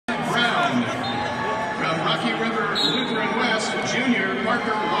Junior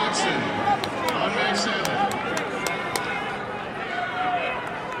Parker Watson on match 7.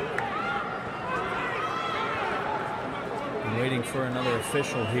 Waiting for another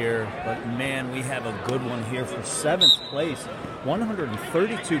official here, but man, we have a good one here for 7th place,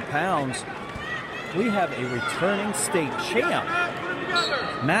 132 pounds. We have a returning state champ,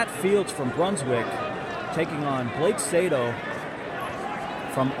 Matt Fields from Brunswick, taking on Blake Saito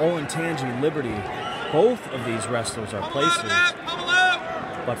from Olentangy Liberty. Both of these wrestlers are placers,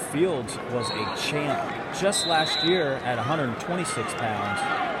 but Fields was a champ just last year at 126 pounds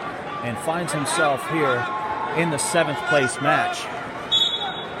and finds himself here in the 7th place match.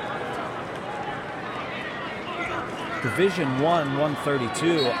 Division 1,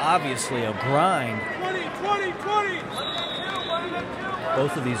 132, obviously a grind. 20.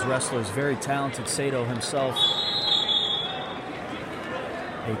 Both of these wrestlers very talented. Saito himself,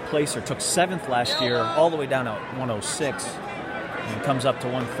 a placer, took 7th last year, all the way down to 106, and comes up to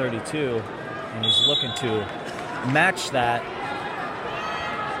 132, and he's looking to match that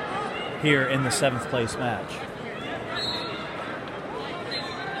here in the 7th place match.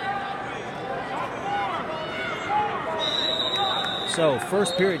 So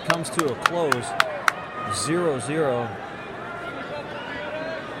first period comes to a close, 0-0.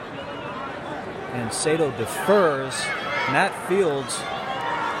 And Saito defers. Matt Fields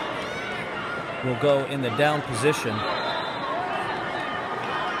will go in the down position.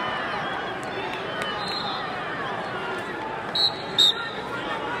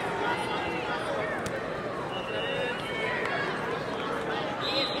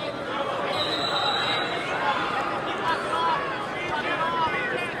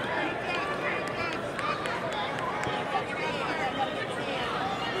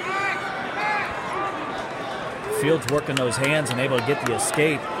 Fields working those hands and able to get the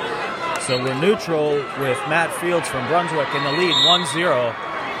escape. So we're neutral with Matt Fields from Brunswick in the lead, 1-0.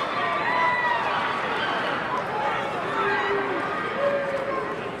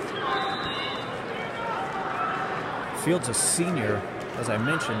 Fields a senior, as I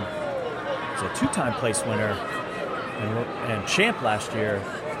mentioned, is a 2-time place winner and champ last year.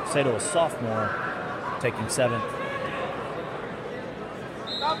 Saito a sophomore, taking 7th.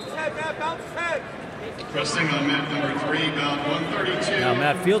 Bounce his head, Matt, bounce his head. Wrestling on mat number 3, bout 132. Now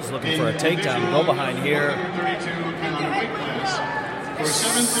Matt Fields looking for a takedown. Go behind here.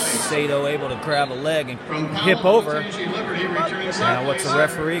 Saito able to grab a leg and hip over. Now what's the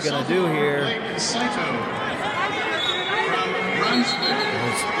referee going to do here? As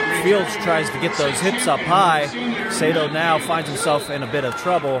Fields tries to get those hips up high, Saito now finds himself in a bit of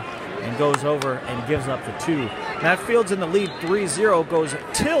trouble and goes over and gives up the 2. Matt Fields in the lead, 3-0, goes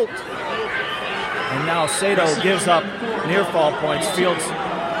tilt. And now Saito gives up near fall points. Fields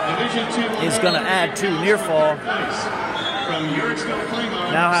is going to add 2 near fall.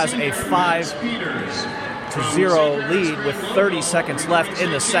 Now has a 5-0 lead with 30 seconds left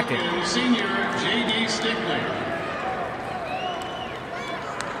in the second.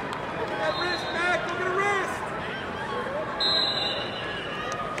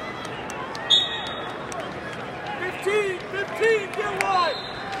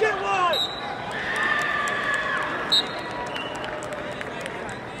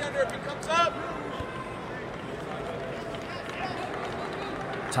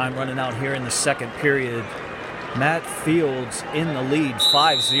 Time running out here in the second period. Matt Fields in the lead,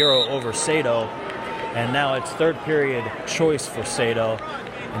 5-0 over Saito. And now it's third period choice for Saito,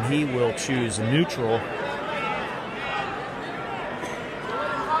 and he will choose neutral.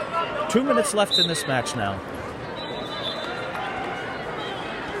 2 minutes left in this match now.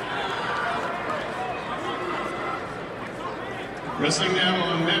 Wrestling now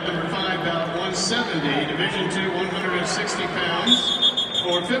on mat number 5, bout 170, Division 2, 160 pounds.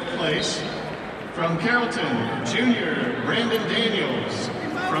 For 5th place, from Carrollton, Junior Brandon Daniels.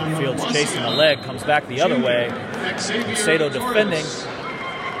 From Fields chasing the leg, comes back the other way. Saito defending,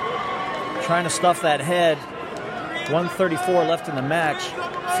 trying to stuff that head. 134 left in the match.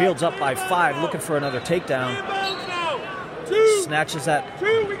 Fields up by 5, looking for another takedown. Snatches that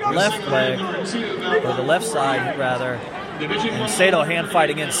left leg, or the left side rather. And Saito hand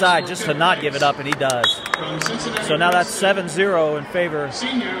fighting inside just to not give it up, and he does. So now that's 7-0 in favor of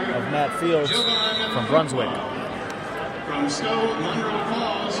Matt Fields from Brunswick. From Stowe, Monroe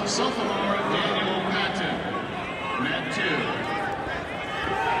Falls, sophomore Daniel Patton. Mat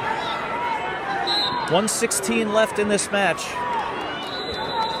 2. 1:16 left in this match.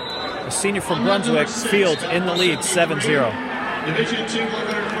 The senior from Brunswick, Fields in the lead, 7-0. Division 2,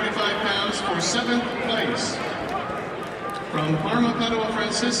 125 pounds for 7th place. From Parma Padua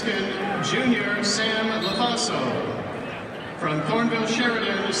Franciscan, Junior Sam Lafaso. From Thornville,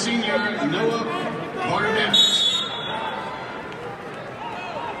 Sheridan, the senior Noah Barnett.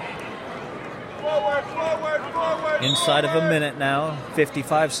 Inside of a minute now,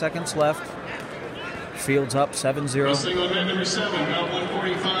 55 seconds left. Fields up 7-0. Wrestling on mat number 7, about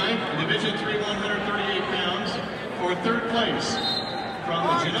 145, Division III, 138 pounds, for third place. From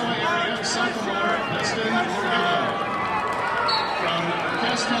the Genoa area, sophomore Dustin Morello. From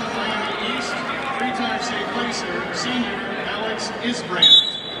Castown, Miami East, three-time state placer, senior Alex Isbrandt.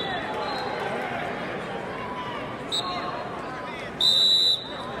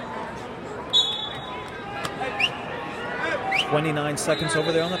 29 seconds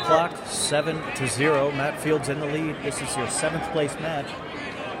over there on the clock, 7-0. Matt Fields in the lead. This is your 7th place match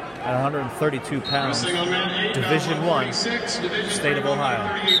at 132 pounds. Division I, State of Ohio.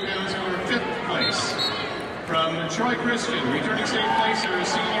 138 pounds for 5th place. From Troy Christian, returning state placer,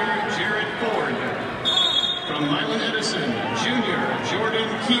 senior Jared Ford. From Milan Edison, junior Jordan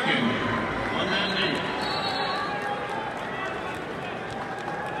Keegan. On mat 8.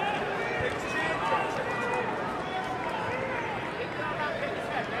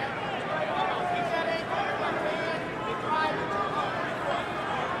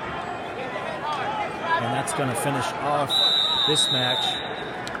 And that's going to finish off this match.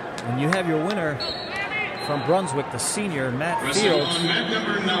 And you have your winner from Brunswick, the senior, Matt Fields. On mat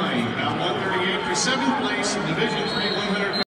number 9, about 138 for 7th place, Division III, 100.